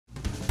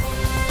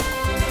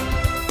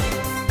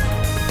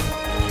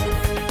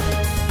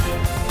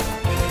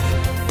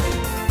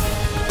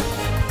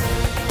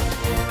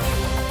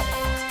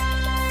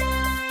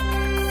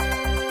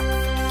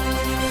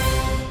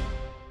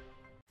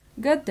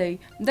Good day.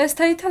 The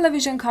state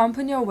television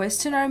company of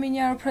Western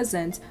Armenia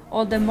presents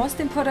all the most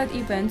important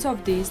events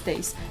of these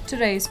days.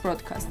 Today's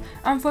broadcast.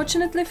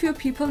 Unfortunately, few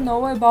people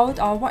know about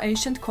our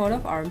ancient coat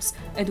of arms,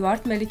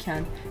 Eduard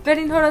Melikyan.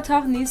 Verin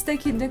Horatagh needs the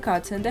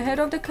kindergarten. The head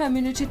of the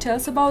community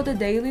tells about the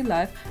daily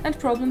life and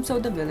problems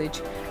of the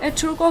village. A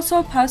Turk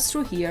also passed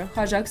through here,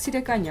 Khazhak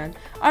Sirekanian.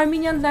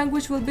 Armenian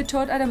language will be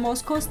taught at the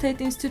Moscow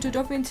State Institute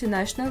of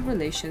International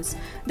Relations.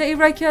 The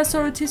Iraqi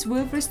authorities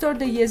will restore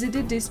the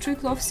Yezidi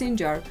district of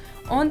Sinjar.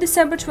 On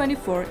December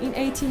 24, in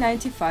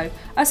 1895,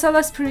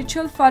 ASALA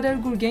spiritual father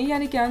Gurgen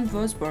Yanikyan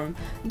was born.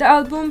 The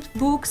album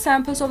book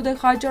Samples of the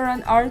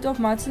Khajaran Art of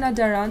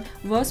Matenadaran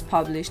was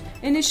published.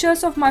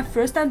 Initials of my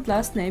first and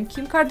last name,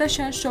 Kim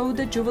Kardashian, show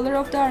the jeweler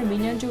of the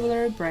Armenian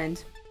jewelry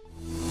brand.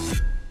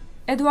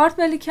 Eduard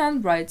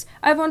Melikyan writes,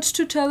 I want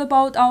to tell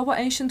about our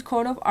ancient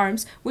coat of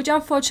arms, which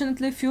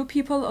unfortunately few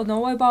people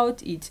know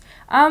about it.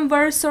 I am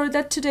very sorry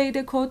that today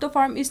the coat of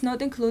arms is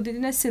not included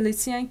in the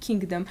Cilician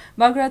kingdom,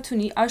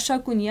 Bagratuni,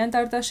 Ashakuni and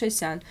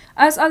Artashes.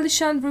 As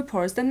Alishan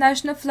reports, the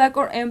national flag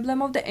or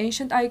emblem of the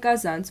ancient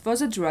Agazans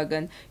was a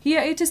dragon. Here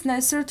it is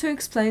necessary to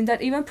explain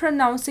that even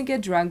pronouncing a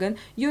dragon,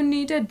 you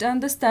need to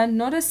understand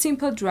not a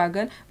simple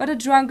dragon, but a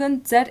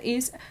dragon that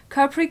is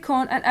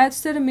Capricorn and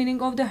adds to the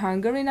meaning of the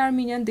hunger in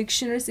Armenian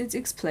dictionaries is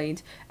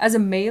explained as a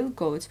male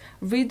goat.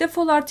 Read the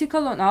full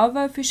article on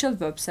our official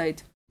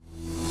website.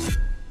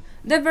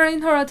 The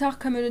Verin Horatagh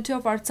community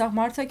of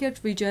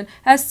Artsakh-Martakert region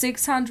has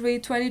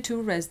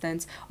 622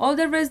 residents. All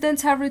the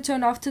residents have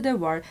returned after the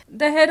war.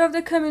 The head of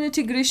the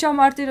community, Grisha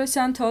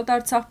Martirosyan, told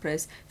Artsakh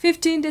Press,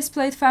 15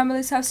 displaced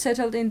families have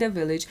settled in the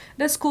village.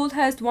 The school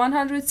has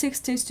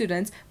 116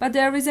 students, but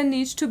there is a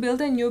need to build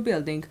a new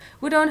building.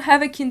 We don't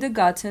have a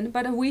kindergarten,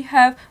 but we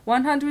have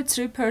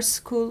 103 per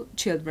school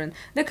children.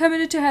 The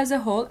community has a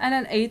hall and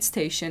an aid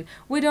station.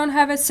 We don't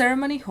have a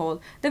ceremony hall.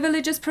 The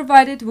village is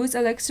provided with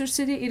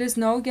electricity. It is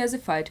now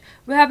gasified.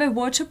 We have a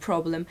water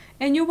problem.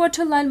 A new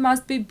water line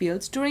must be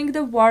built. During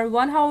the war,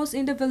 one house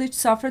in the village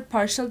suffered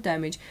partial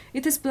damage.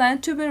 It is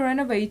planned to be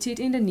renovated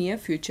in the near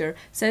future,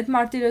 said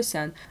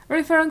Martirosyan.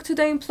 Referring to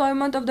the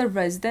employment of the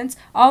residents,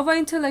 our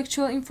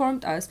intellectual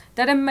informed us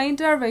that the main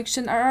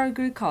direction are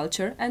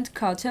agriculture and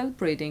cattle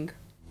breeding.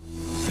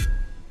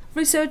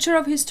 Researcher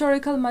of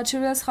historical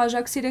materials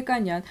Khazhak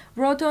Sirekanian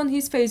wrote on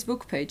his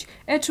Facebook page,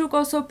 a Turk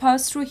also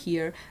passed through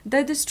here.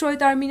 They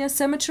destroyed Armenia's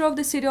cemetery of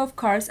the city of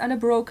Kars and a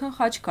broken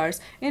Kars.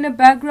 In the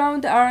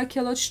background, the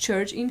Archaeology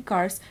Church in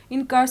Kars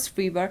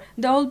River,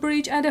 the old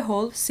bridge and the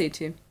whole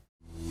city.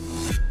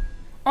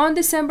 On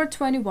December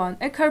 21,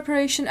 a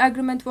cooperation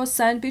agreement was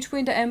signed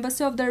between the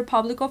Embassy of the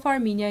Republic of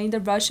Armenia in the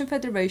Russian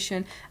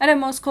Federation and the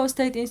Moscow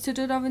State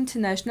Institute of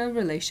International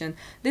Relations.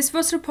 This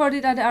was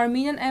reported at the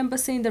Armenian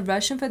Embassy in the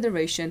Russian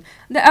Federation.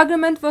 The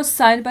agreement was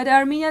signed by the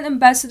Armenian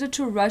ambassador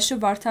to Russia,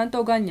 Vartan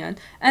Toganyan,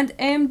 and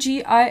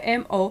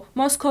MGIMO,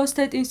 Moscow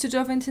State Institute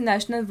of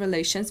International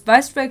Relations,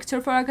 Vice Rector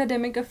for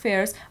Academic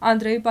Affairs,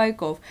 Andrei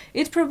Baikov.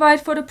 It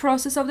provides for the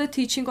process of the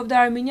teaching of the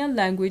Armenian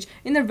language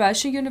in the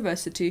Russian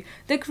university,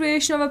 the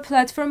creation of a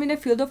platform in the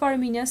field of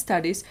Armenian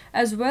studies,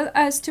 as well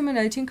as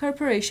stimulating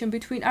cooperation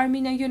between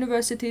Armenian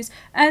universities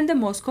and the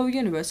Moscow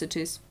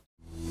universities.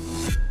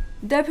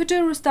 Deputy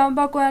Rustam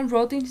Bakoyan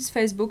wrote in his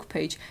Facebook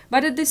page, by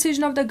the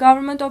decision of the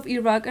government of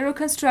Iraq, a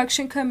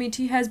reconstruction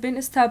committee has been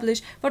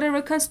established for the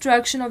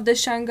reconstruction of the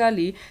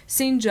Shangali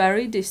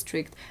Sinjari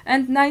district,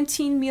 and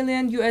 $19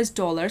 million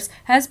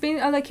has been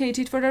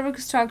allocated for the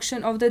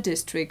reconstruction of the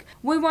district.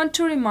 We want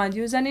to remind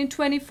you that in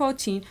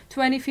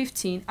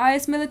 2014-2015,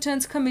 IS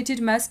militants committed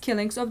mass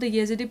killings of the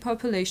Yezidi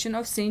population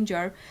of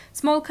Sinjar.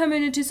 Small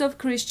communities of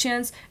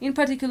Christians, in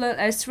particular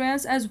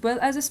Assyrians, as well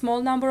as a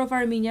small number of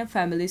Armenian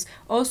families,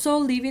 also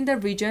live in the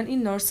region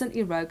in northern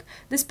Iraq.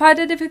 Despite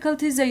the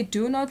difficulties, they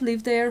do not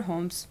leave their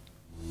homes.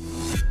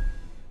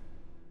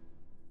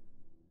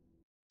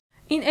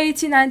 In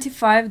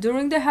 1895,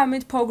 during the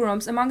Hamid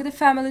pogroms among the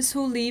families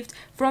who lived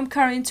from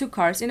Karin to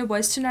Kars in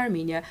western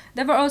Armenia,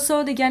 there were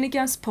also the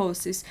Yanikyan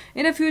spouses.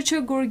 In the future,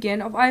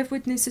 Gurgen, of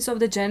eyewitnesses of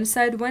the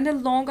genocide, went a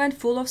long and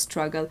full of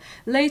struggle.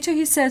 Later,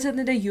 he settled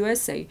in the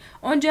USA.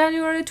 On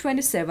January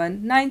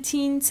 27,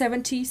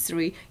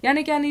 1973,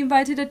 Yanikyan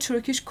invited the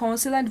Turkish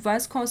consul and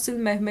vice consul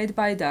Mehmet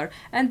Baydar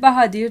and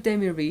Bahadir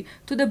Demiri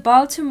to the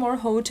Baltimore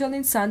Hotel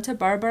in Santa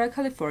Barbara,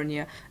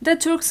 California. The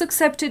Turks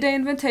accepted the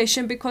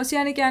invitation because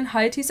Yanikyan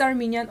hid his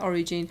Armenian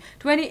origin.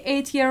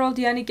 28-year-old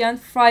Yanikyan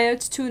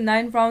fired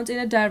 9 rounds in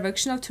the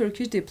direction of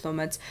Turkish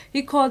diplomats.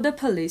 He called the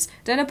police,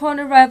 then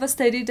upon arrival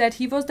stated that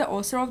he was the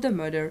author of the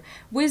murder.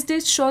 With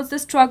these shots, the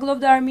struggle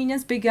of the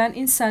Armenians began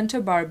in Santa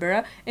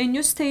Barbara, a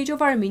new stage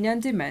of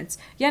Armenian demands.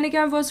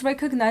 Yanikyan was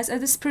recognized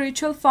as the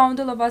spiritual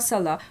founder of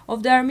ASALA,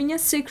 of the Armenian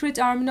Secret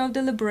Army of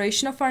the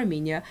Liberation of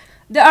Armenia.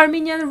 The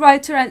Armenian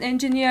writer and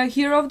engineer,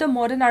 hero of the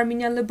modern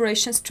Armenian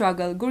liberation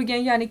struggle,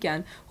 Gurgen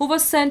Yanikyan, who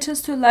was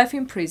sentenced to life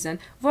in prison,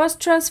 was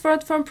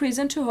transferred from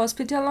prison to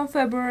hospital on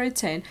February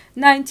 10,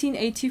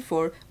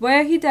 1984,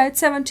 where he died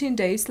 17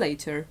 days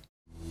later.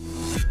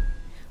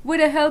 With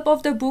the help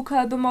of the book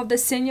album of the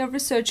senior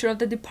researcher of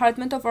the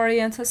Department of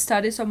Oriental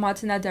Studies of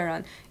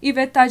Matenadaran,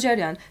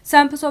 Agatangeghos,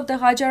 samples of the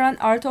Khajaran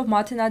art of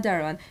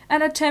Matenadaran,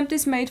 an attempt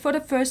is made for the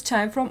first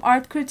time from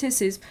art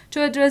criticism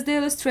to address the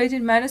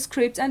illustrated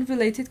manuscripts and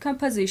related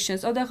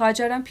compositions of the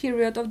Khajaran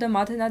period of the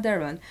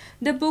Matenadaran.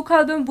 The book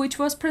album, which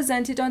was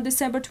presented on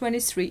December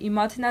 23 in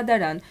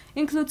Matenadaran,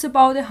 includes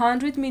about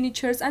 100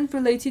 miniatures and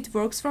related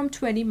works from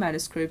 20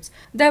 manuscripts.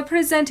 The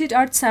presented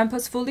art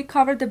samples fully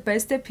cover the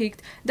best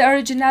depict the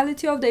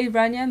originality of the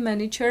Iranian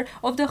miniature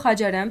of the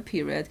Khajaran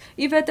period.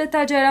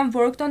 Agatangeghos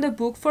worked on the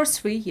book for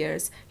 3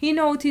 years. He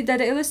noted that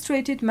the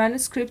illustrated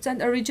manuscripts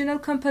and original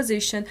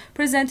composition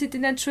presented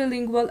in a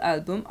trilingual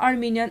album,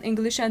 Armenian,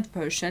 English and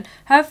Persian,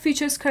 have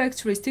features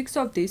characteristics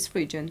of this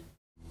region.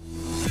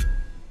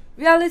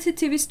 Reality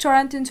TV star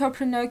and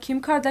entrepreneur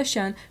Kim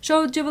Kardashian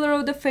showed jewelry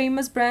of the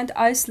famous brand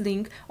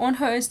ASALA on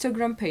her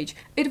Instagram page.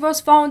 It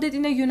was founded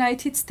in the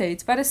United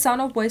States by the son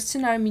of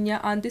Western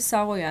Armenia Andy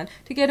Saroyan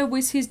together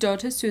with his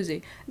daughter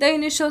Susie. The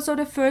initials are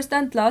the first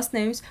and last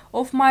names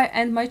of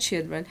my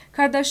children,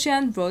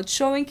 Kardashian wrote,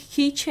 showing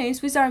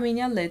keychains with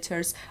Armenian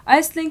letters.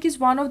 ASALA is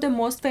one of the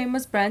most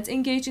famous brands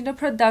engaged in the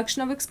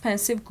production of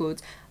expensive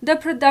goods. The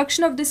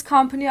production of this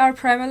company are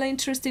primarily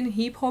interested in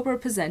hip-hop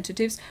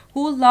representatives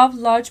who love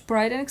large,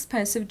 bright and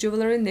expensive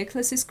jewelry,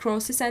 necklaces,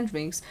 crosses and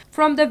rings.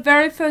 From the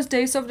very first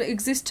days of the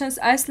existence,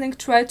 ASALA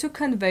tried to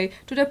convey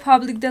to the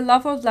public the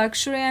love of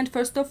luxury and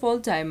first of all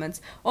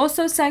diamonds.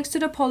 Also, thanks to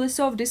the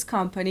policy of this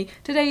company,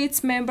 today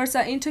its members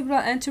are integral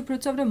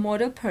attributes of the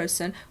model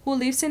person who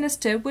lives in a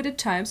step with the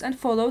times and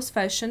follows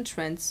fashion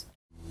trends.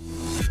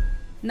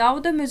 Now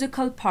the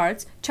musical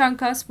parts,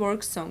 Chanka's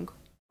work song.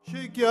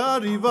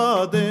 Shekari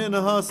vaden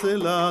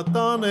hasela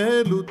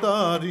tanelu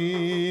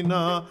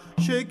tarina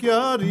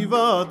Shekari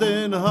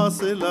vaden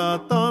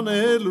hasela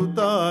tanelu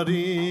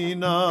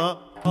tarina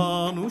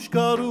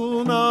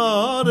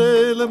Anushkaruna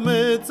arel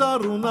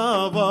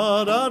metzaruna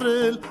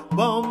vararel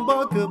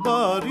Bambak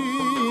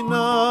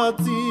barina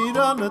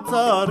tiran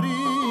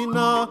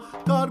tarina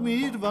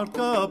Karmir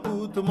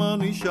varkaput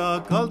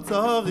manisha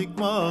kaltsagik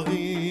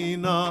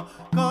marina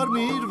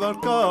Karmir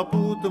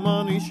varkaput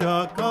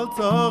manisha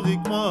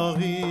kaltsagik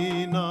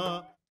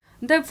marina.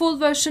 The full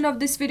version of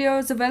this video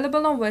is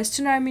available on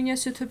Western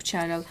Armenia's YouTube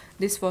channel.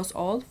 This was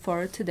all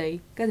for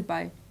today.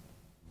 Goodbye.